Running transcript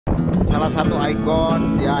salah satu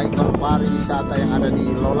ikon pariwisata yang ada di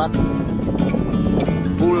Lolak,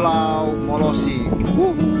 Pulau Molosing.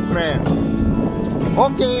 Keren.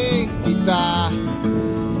 Oke, kita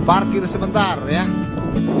parkir sebentar ya.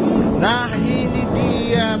 Nah, ini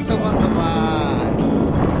dia teman-teman.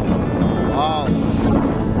 Wow,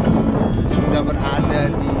 sudah berada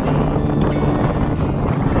di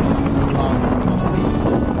Pulau Molosing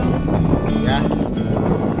ya.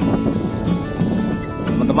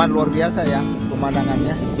 Teman-teman, luar biasa ya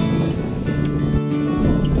pemandangannya.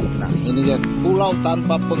 Nah, ini dia pulau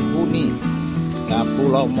tanpa penghuni ya,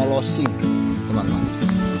 Pulau Molosing teman-teman.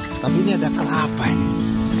 Tapi ini ada kelapa ini.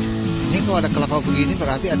 Ini kalau ada kelapa begini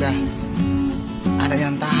berarti ada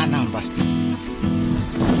yang tanam pasti.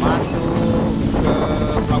 Masuk ke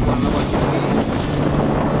pelabuhan Labuan Uki.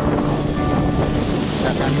 Kita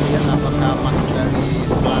akan lihat apakah masuk dari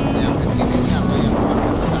selat yang kecil ini atau yang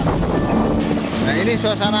besar. Nah, ini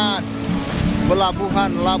suasana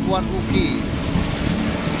pelabuhan Labuan Uki.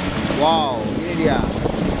 Wow, ini dia.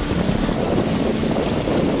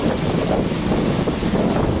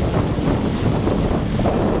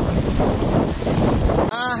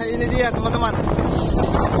 Nah, ini dia teman-teman.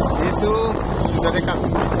 Itu sudah dekat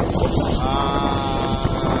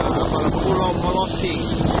Pulau Molosing.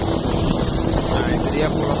 Nah, itu dia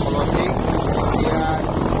Pulau Molosing. Kemudian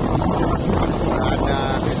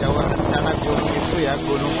ada kejauhan di sana gunung itu ya,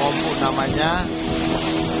 Gunung Ompu namanya.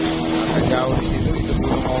 Agak jauh di situ itu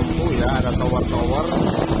Gunung Ompu ya, ada tower-tower.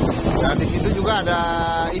 Dan di situ juga ada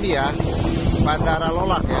ini ya, Bandara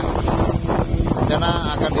Lolak ya.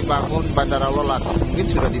 Rencana akan dibangun Bandara Lolak. Mungkin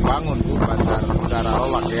sudah dibangun tuh Bandara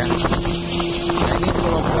Lolak ya. Nah, ini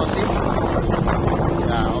Pulau Molosing.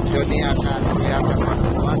 Nah, Om JONI akan melihatkan pada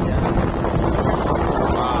teman-teman ya.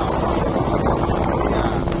 Wow. Ya.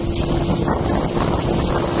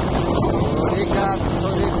 So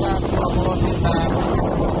dekat Pulau Molosing dan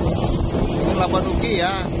ini Labuan Uki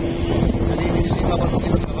ya. Jadi ini di sini Labuan Uki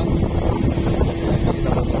teman-teman.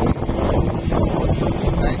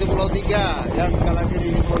 Nah, itu Pulau 3 ya, sekali lagi di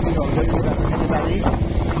Pulau 3. Jadi kita ke sini tadi.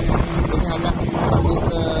 Ini hanya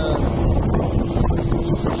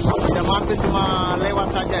tidak mampir, cuma lewat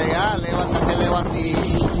saja ya, kasih lewat di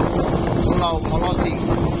Pulau Molosing.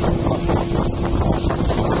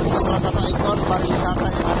 Ini salah satu ikon pariwisata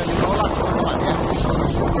yang ada di Lolak teman-teman ya.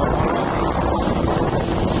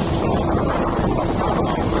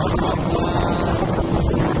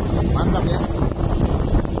 Mantap ya.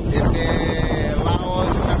 DP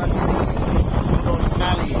Laos kanan kiri betul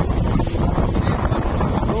sekali.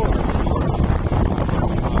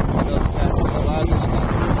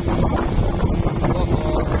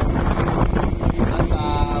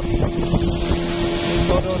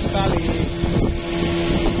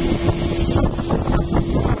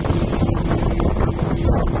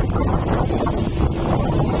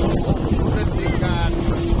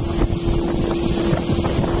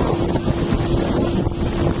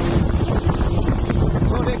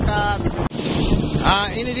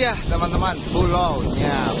 Ini dia teman-teman,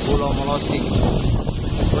 pulaunya, Pulau Molosing.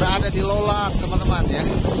 Berada di Lolak teman-teman ya.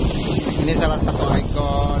 Ini salah satu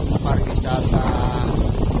ikon pariwisata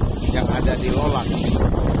yang ada di Lolak.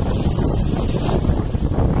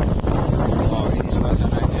 Oh, ini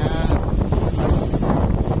suasananya.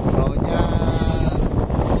 Pulaunya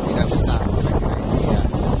tidak besar kira-kira ini ya.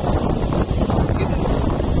 Mungkin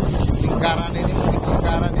lingkaran ini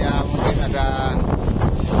ya, mungkin ada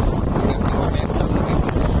 3 kilometer mungkin.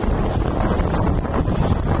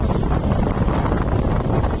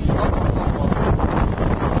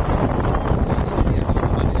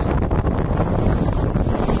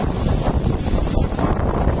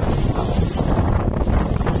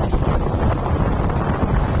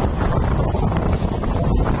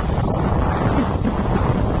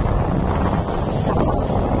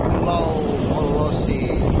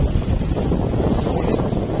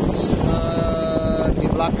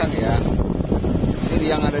 Belakang ya,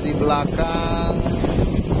 ini yang ada di belakang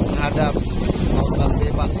menghadap lautan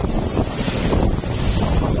bebas ini.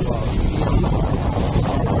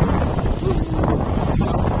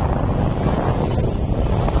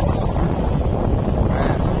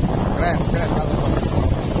 Keren bagus.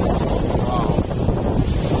 Wow.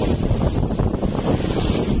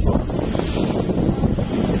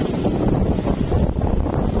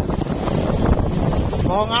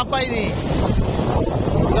 Pohon apa ini?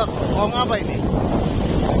 Lihat, pohon apa ini?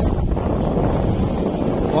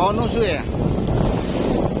 Pohon nusu ya?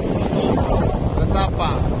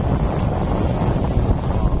 Ketapang.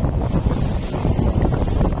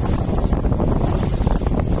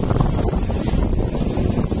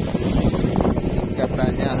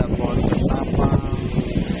 Katanya ada pohon ketapang.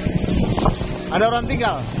 Ada orang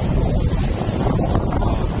tinggal?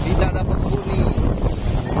 Oh, tidak ada penghuni.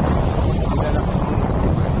 Tidak ada penghuni,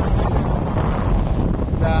 teman-teman.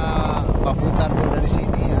 Kita putar dulu dari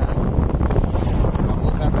sini ya.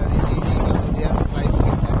 Putar dari sini, kemudian setelah itu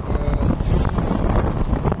kita ke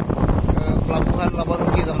pelabuhan Labuan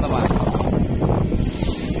Uki, teman-teman.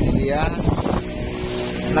 Ini dia.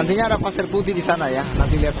 Nantinya ada pasir putih di sana ya.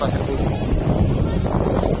 Nanti lihat pasir putih.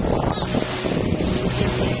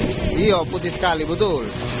 Iya, putih sekali, betul.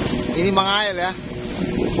 Ini mengail ya.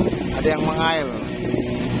 Ada yang mengail.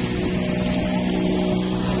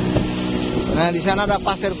 Nah, di sana ada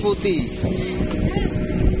pasir putih.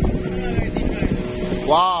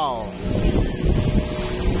 Wow.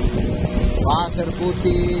 Pasir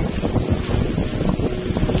putih.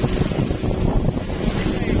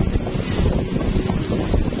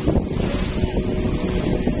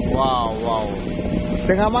 Wow, wow.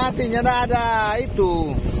 Setengah mati, nyata ada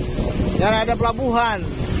itu. Nyata ada pelabuhan.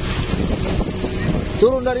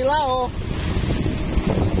 Turun dari laut.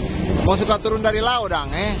 Mau suka turun dari laut,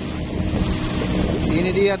 dang,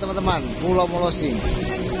 Ini dia, teman-teman, Pulau Molosing.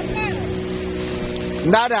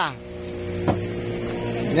 Nggak ada.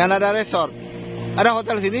 Nyanda ada resort. Ada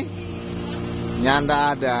hotel sini?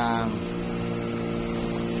 Nyanda ada.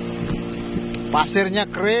 Pasirnya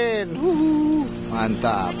keren.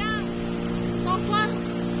 Mantap.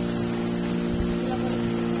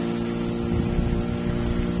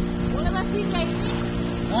 Boleh singgah ini?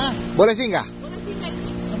 Hah? Boleh singgah? Boleh singgah ini?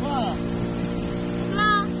 Sebelah.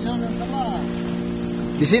 Sebelah. Jangan sebelah.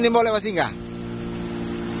 Di sini boleh singgah.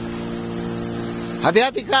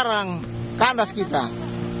 Hati-hati karang, kandas kita.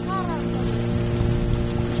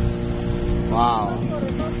 Wow.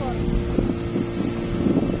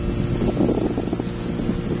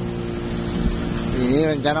 Ini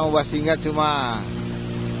rencana mau singgah cuma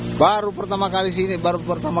baru pertama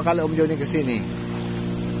kali Om Joni ke sini.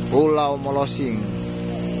 Pulau Molosing.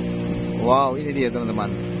 Wow, ini dia,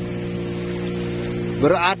 teman-teman.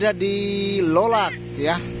 Berada di Lolak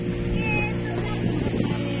ya.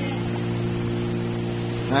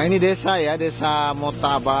 Nah, ini desa ya, desa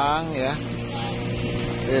Motabang ya.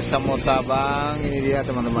 Desa Motabang, ini dia,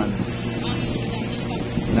 teman-teman.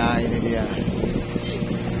 Nah, ini dia.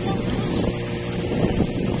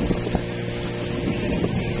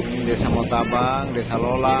 Ini desa Motabang, desa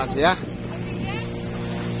Lolak ya.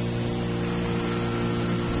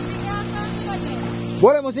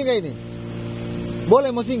 Boleh mau singgah ini? Boleh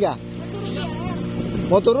mau singgah?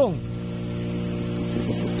 Mau turun?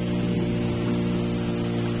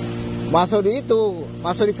 Masuk di itu,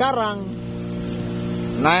 masuk di karang.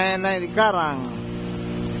 Naik di karang.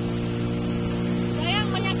 Sayang,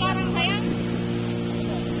 banyak karang, sayang.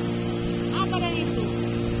 Apa dan itu?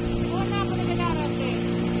 Warna apa dengan darat, teh?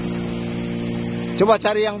 Coba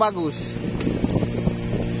cari yang bagus.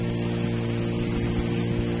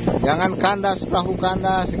 Jangan kandas, perahu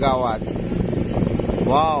kandas, gawat.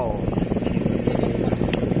 Wow.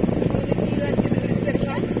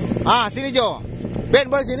 Sini Jo. Ben,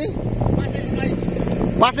 boleh sini?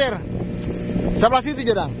 Pasir. Sebelah situ,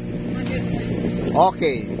 Jodang.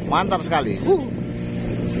 Oke, mantap sekali.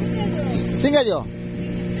 Singgah, Jo.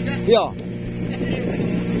 Yo.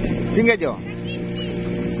 Singgah, Jo.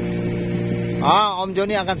 Om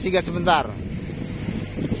Joni akan singgah sebentar.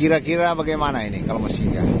 Kira-kira bagaimana ini kalau mau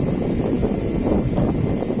singgah?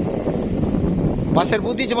 Pasir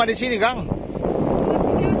putih cuma di sini, Kang.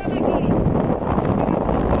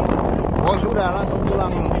 Oh, sudah langsung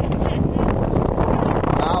pulang.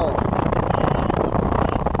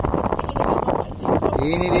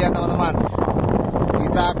 Ini dia, teman-teman.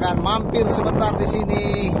 Kita akan mampir sebentar di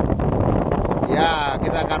sini. Ya,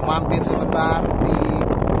 kita akan mampir sebentar di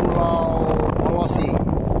Pulau Molosing.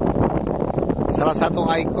 Salah satu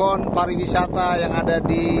ikon pariwisata yang ada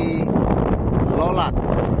di Lolak.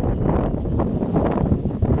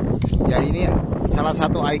 Ya, ini salah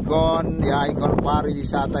satu ikon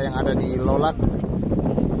pariwisata yang ada di Lolak.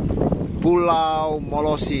 Pulau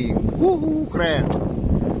Molosing. Keren.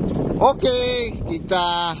 Oke,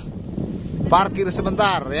 kita parkir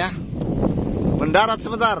sebentar ya. Mendarat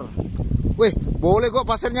sebentar. Wih, boleh kok,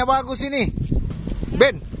 pasirnya bagus ini.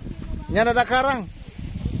 Ben, nyanda ada karang.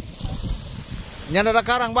 Nyanda ada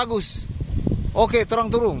karang, bagus. Oke,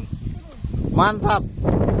 turun. Mantap.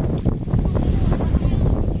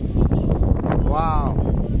 Wow.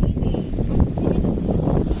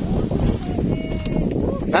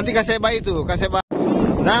 Nanti kasih bayi itu,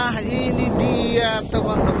 Nah, ini dia,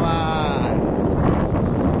 teman-teman.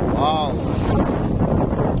 Wow.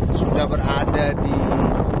 Sudah berada di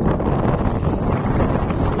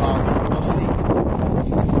Pulau Molosing.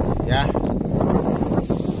 Ya.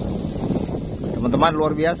 Teman-teman,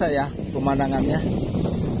 luar biasa ya pemandangannya.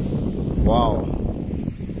 Wow.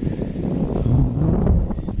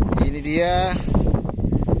 Ini dia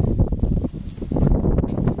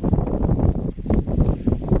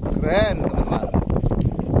keren teman-teman.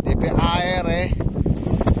 DP air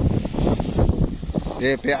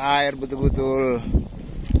DP air betul-betul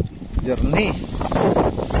jernih,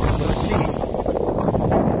 bersih.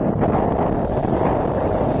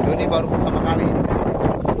 Joni baru pertama kali ini ke sini.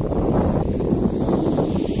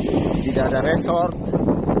 Tidak ada resort,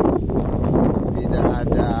 tidak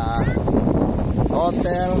ada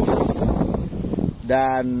hotel,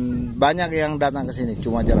 dan banyak yang datang ke sini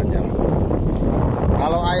cuma jalan-jalan.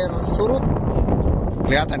 Kalau air surut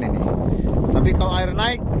kelihatan ini, tapi kalau air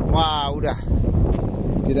naik, wah udah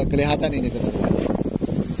tidak kelihatan ini teman-teman.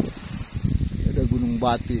 Ada gunung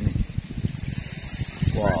batu ini.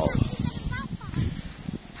 Wow.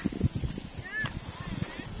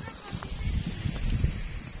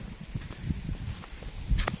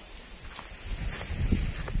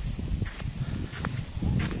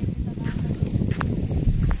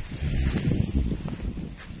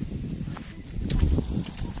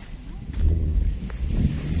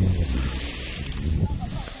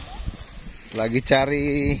 Lagi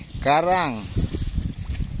cari karang.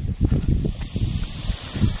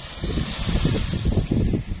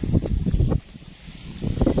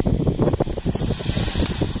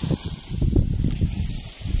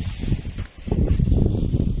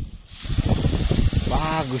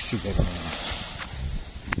 Bagus juga teman-teman.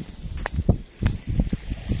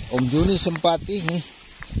 Om Joni sempat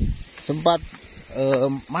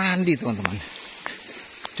mandi teman-teman.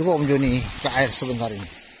 Coba Om Joni ke air sebentar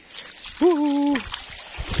ini.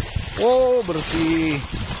 Oh, bersih.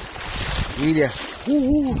 Ini dia.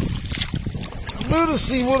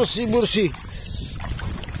 Bersih.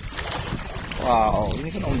 Wow, ini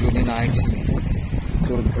kan Om Joni naik sini,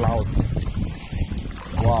 turun ke laut.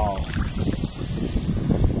 Wow,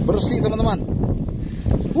 bersih teman-teman.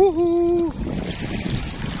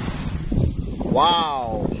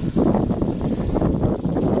 Wow.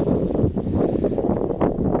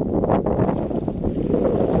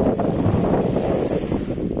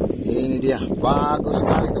 Ini dia, bagus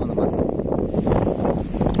sekali teman-teman.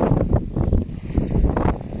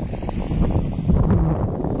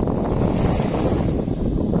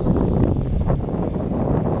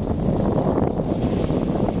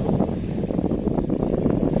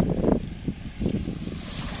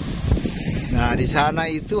 Nah, di sana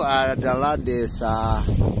itu adalah desa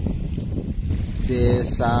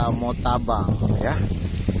Motabang ya.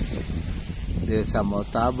 Desa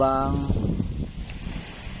Motabang.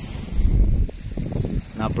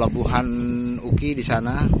 Nah, pelabuhan Uki di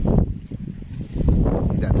sana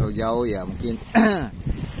tidak terlalu jauh ya, mungkin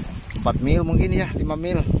 4 mil mungkin ya, 5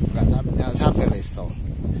 mil, nggak sampai Resto.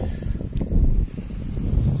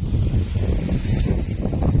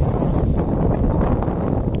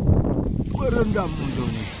 Berendam untuk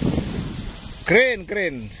ini.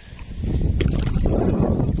 Keren.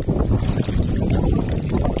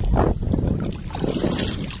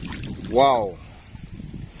 Wow.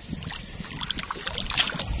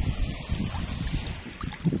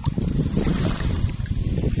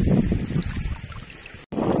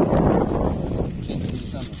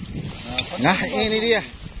 Nah, ini dia.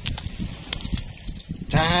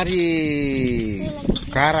 Cari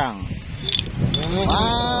karang.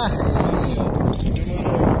 Wah, ini.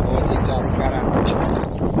 Ojek cari karang.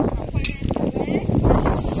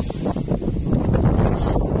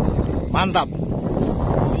 Mantap.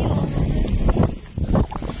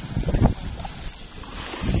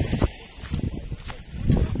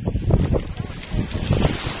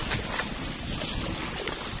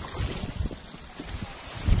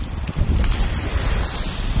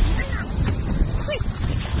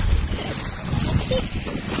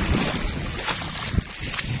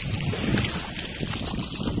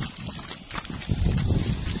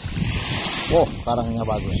 Oh, karangnya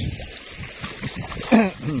bagus.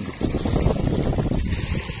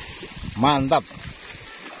 Mantap.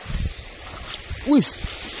 Wih,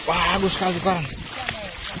 bagus sekali karang.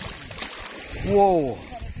 Wow.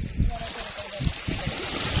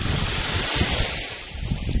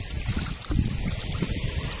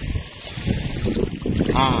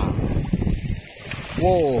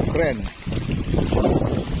 Wow, keren.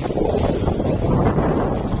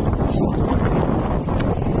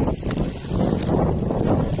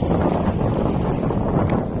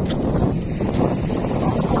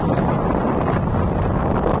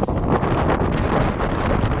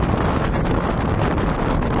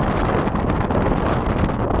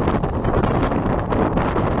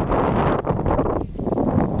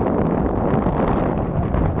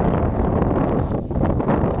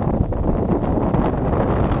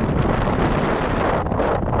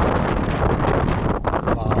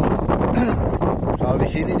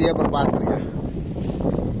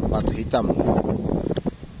 batu hitam.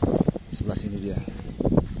 Sebelah sini dia.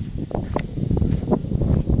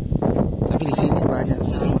 Tapi di sini banyak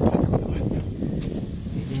sampah, teman-teman.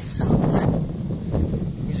 Ini sampah.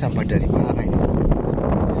 Ini sampah dari mana ini?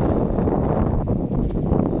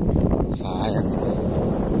 Sayang ini.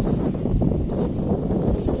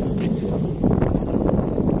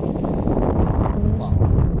 Wow.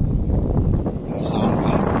 Ada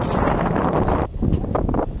sampah.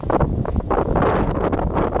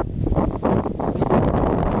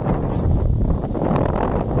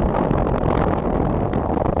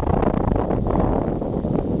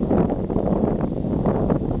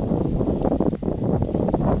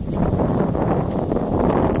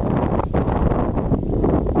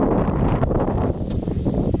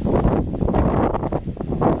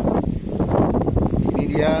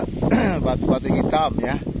 Batu-batu hitam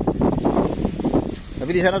ya.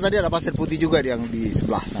 Tapi di sana tadi ada pasir putih juga yang di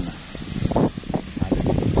sebelah sana.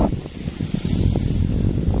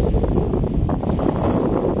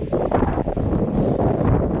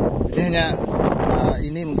 Jadi hanya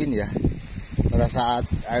ini mungkin ya pada saat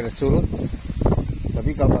air surut.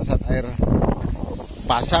 Tapi kalau pada saat air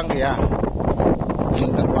pasang ya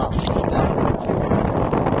ini terulang.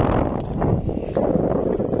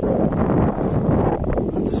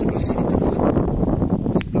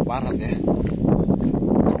 Barat ya.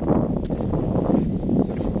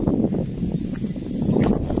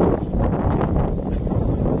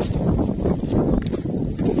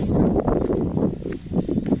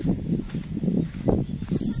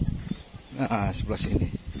 Nah, sebelah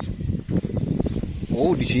sini.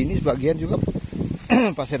 Oh, di sini sebagian juga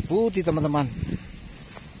pasir putih, teman-teman.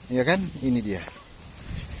 Ya kan? Ini dia.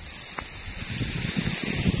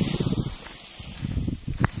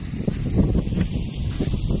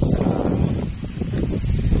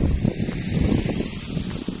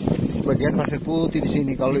 Bagian pasir putih di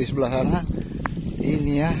sini. Kalau di sebelah sana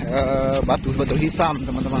ini ya batu-batu hitam,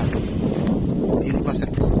 teman-teman. Ini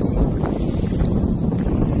pasir putih.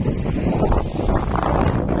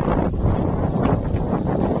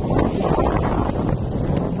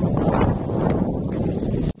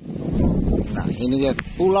 Nah, ini dia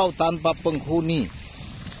pulau tanpa penghuni.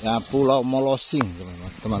 Ya, Pulau Molosing,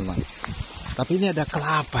 teman-teman. Tapi ini ada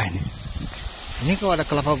kelapa ini. Ini kalau ada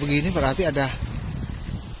kelapa begini berarti ada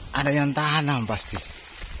yang tanam pasti,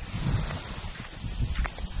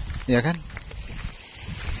 ya kan?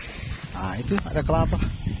 Nah, itu ada kelapa.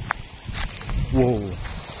 Wow,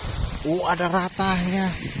 ada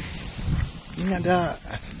ratanya. Ini ada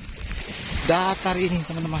datar ini,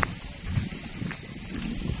 teman-teman.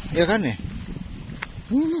 Ya kan ya?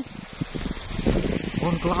 Ini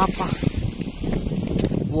pohon kelapa.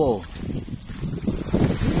 Wow,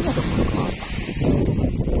 ini ada pohon kelapa.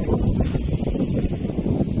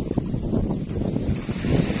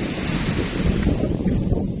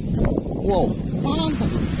 Wow, mantap.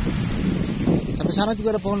 Sampai sana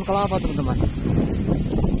juga ada pohon kelapa, teman-teman.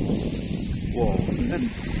 Wow, kan.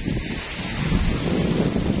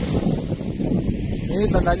 Ini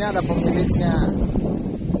tandanya ada pemiliknya.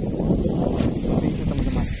 Seperti itu,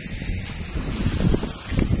 teman-teman.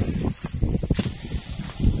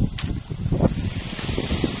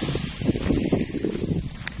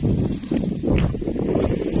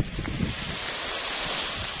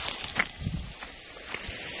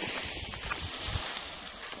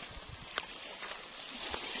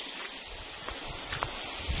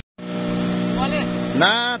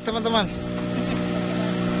 Nah, teman-teman,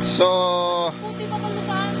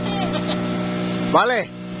 bale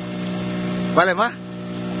mah,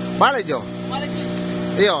 bale Jo,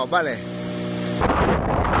 iyo bale.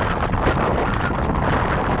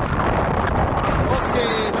 Oke,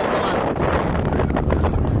 teman-teman,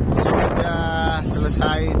 sudah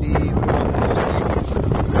selesai di Pulau Molosing,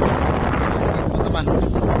 teman-teman.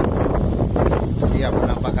 Dia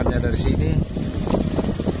penampakannya dari sini.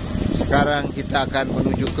 Sekarang kita akan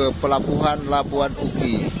menuju ke pelabuhan Labuan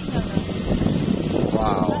Uki.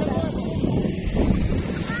 Wow.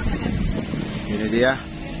 Ini dia.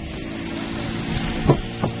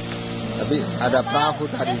 Tapi ada perahu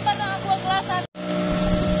tadi.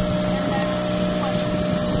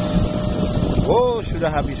 Oh,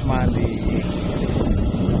 sudah habis mandi.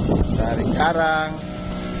 Dari karang.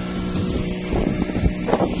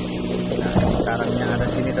 Nah, karangnya ada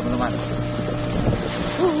sini, teman-teman.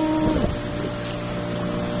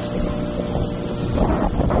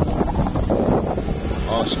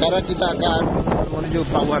 Oh, sekarang kita akan menuju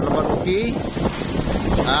pelabuhan Labuan Uki.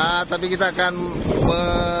 Tapi kita akan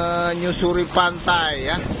menyusuri pantai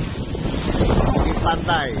ya. Di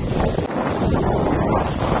pantai.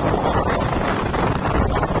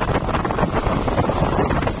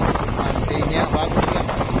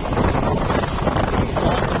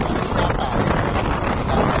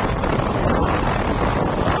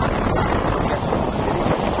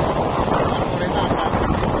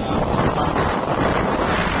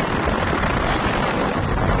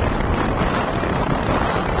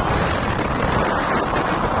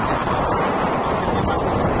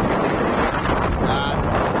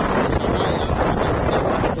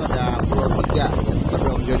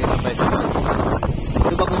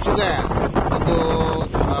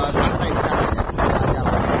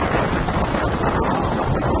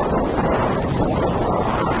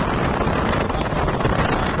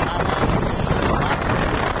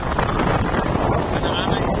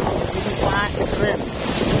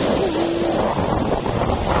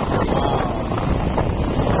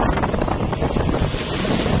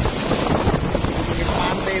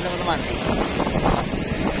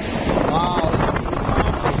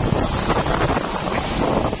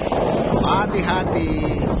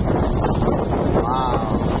 hati-hati.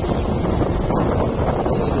 Wow.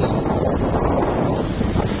 Ini dia.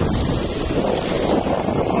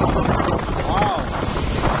 Wow.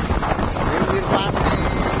 Pinggir pantai.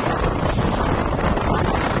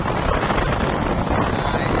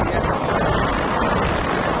 Nah, ini dia.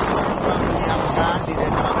 Kurang menyiapkan di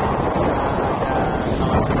desa Labuan Uki ada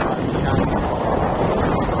kawasan pariwisata.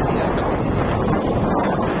 Iya, tapi ini jadi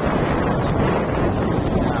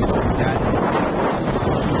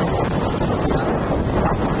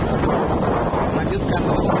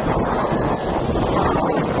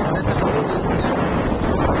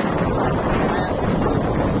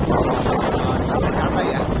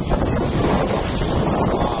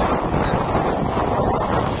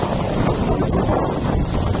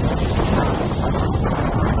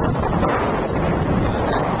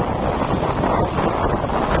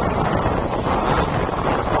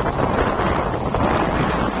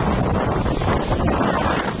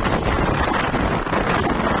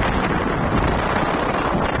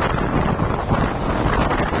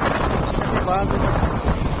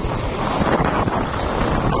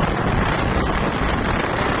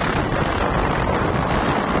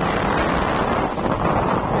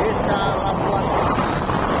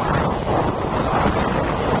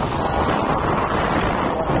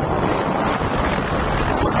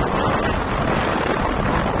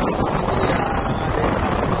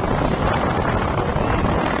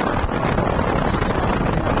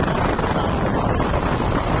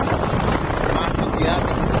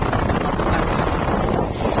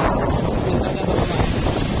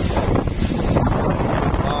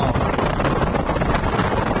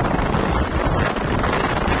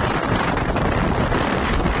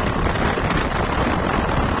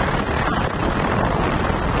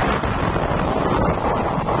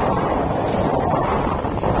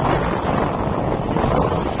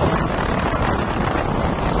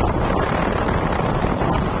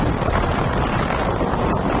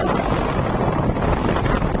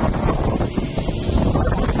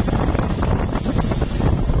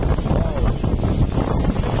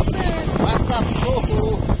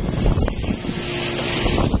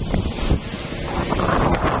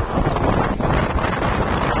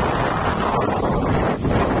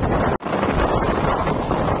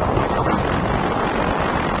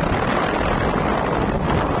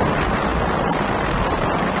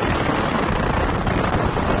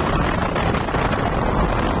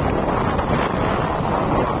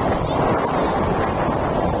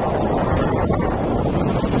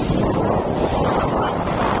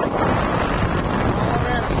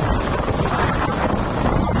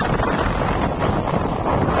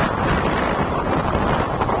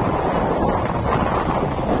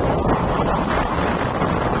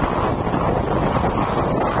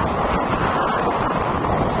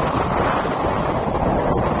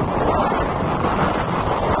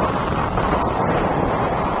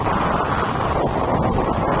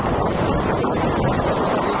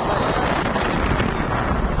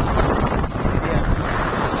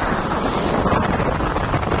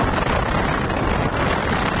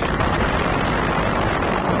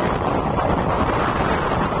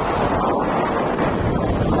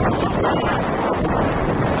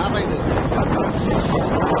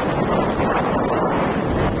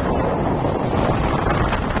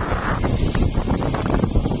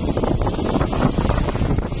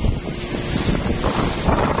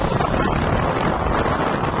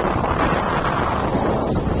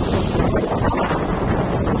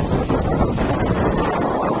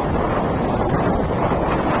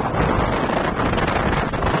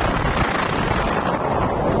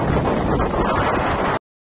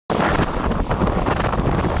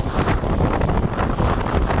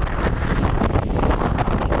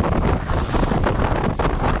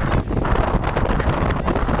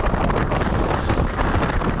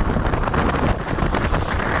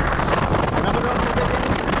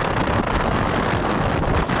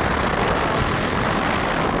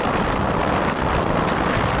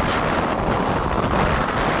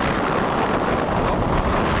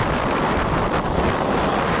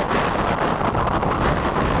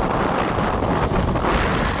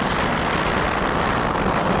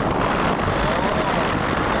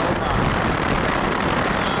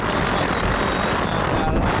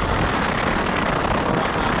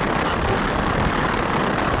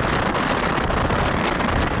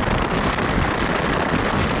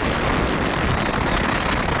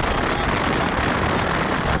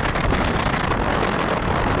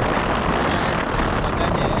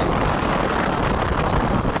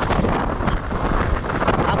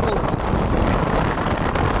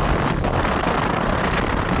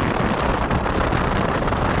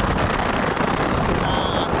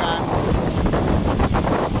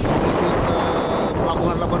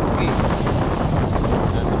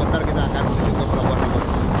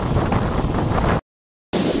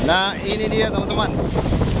Nah, ini dia teman-teman.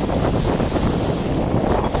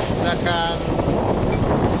 Kita akan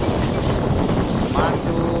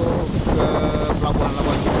masuk ke pelabuhan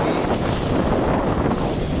Labuan Uki.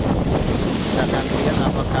 Kita akan lihat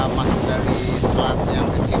apakah masuk dari selat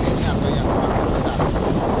yang kecil ini atau yang selat yang besar.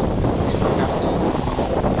 Ini kartu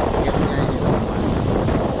tiketnya ini teman-teman.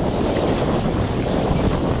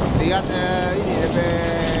 Lihat ini DP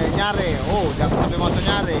Nyare. Oh, jangan sampai masuk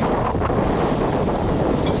Nyare.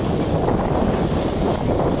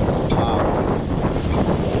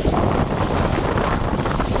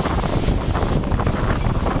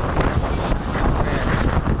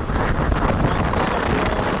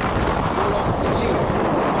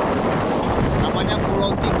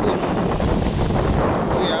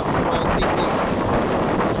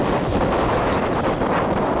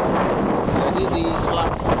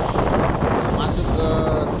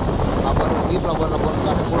 Pelabuhan Labuan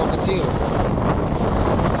Uki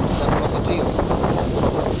ada pulau kecil,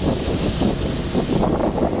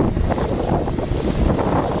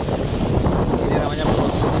 ini namanya pulau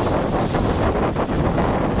tikus.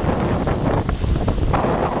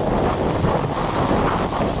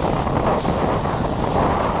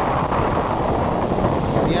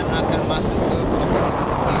 Kemudian akan masuk ke pelabuhan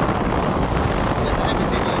Labuan Uki. Biasanya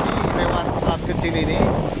kesini lewat selat kecil ini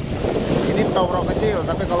perahu-perahu kecil,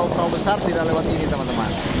 tapi kalau perahu besar tidak lewat ini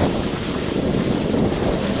teman-teman.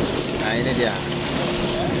 Nah, ini dia.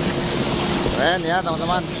 Keren ya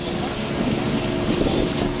teman-teman.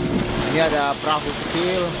 Ini ada perahu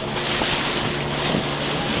kecil.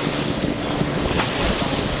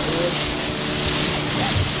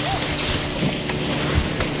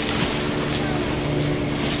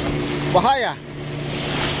 Bahaya.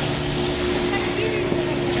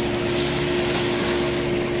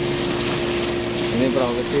 Ini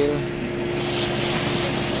perahu kecil.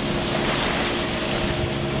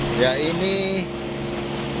 Ya, ini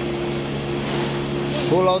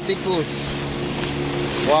Pulau Tikus.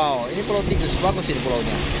 Wow, ini Pulau Tikus, bagus ini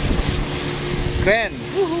pulaunya. Keren.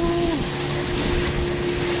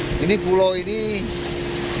 Ini pulau ini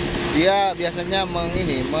dia biasanya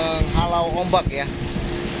menghalau ombak ya.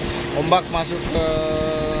 Ombak masuk ke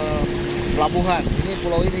pelabuhan. Ini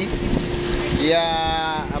pulau ini dia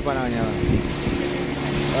apa namanya?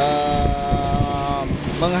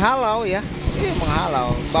 Menghalau ya,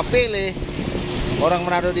 menghalau, bapele. Orang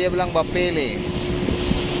Manado dia bilang bapele.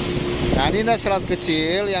 Nah, ini ada selat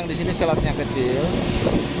kecil, yang di sini selatnya kecil.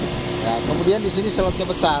 Ya, kemudian di sini selatnya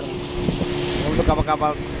besar. Untuk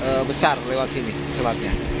kapal-kapal besar lewat sini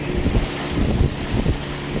selatnya.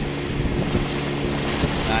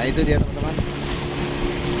 Nah, itu dia teman-teman.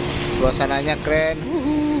 Suasananya keren,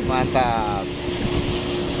 mantap.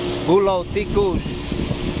 Pulau Tikus.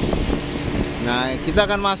 Nah, kita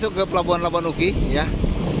akan masuk ke pelabuhan Labuan Uki ya.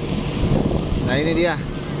 Nah, ini dia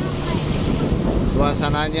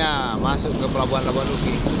suasananya masuk ke pelabuhan Labuan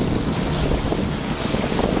Uki.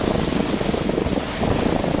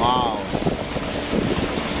 Wow,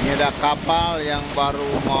 ini ada kapal yang baru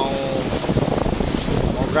mau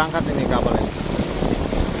berangkat ini kapal ini.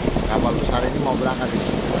 Kapal besar ini mau berangkat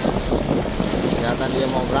ini. Kelihatan dia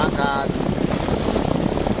mau berangkat.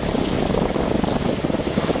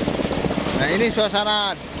 Nah, ini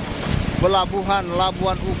suasana pelabuhan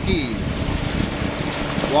Labuan Uki.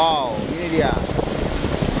 Wow, ini dia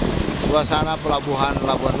suasana pelabuhan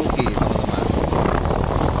Labuan Uki, teman-teman.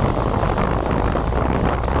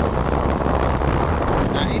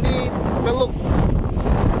 Nah, ini teluk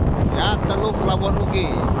ya, teluk Labuan Uki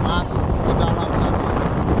masuk ke dalam sana.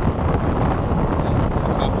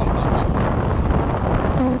 Kapal mantap.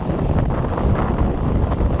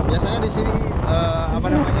 Biasanya di sini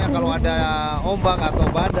kalau ada ombak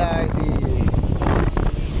atau badai di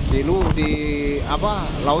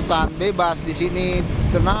lautan bebas, di sini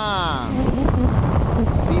tenang,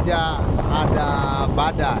 tidak ada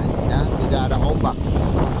badai ya, tidak ada ombak,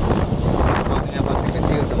 ombaknya masih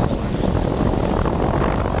kecil teman-teman.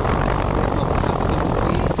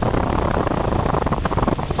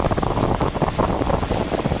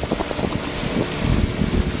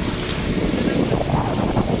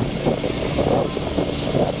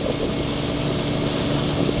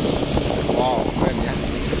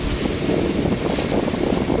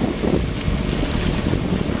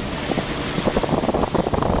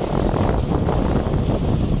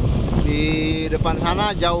 Depan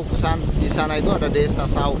sana jauh di sana itu ada desa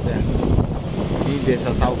Sauk ya. Ini desa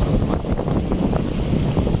Sauk teman-teman.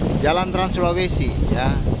 Jalan Trans Sulawesi ya.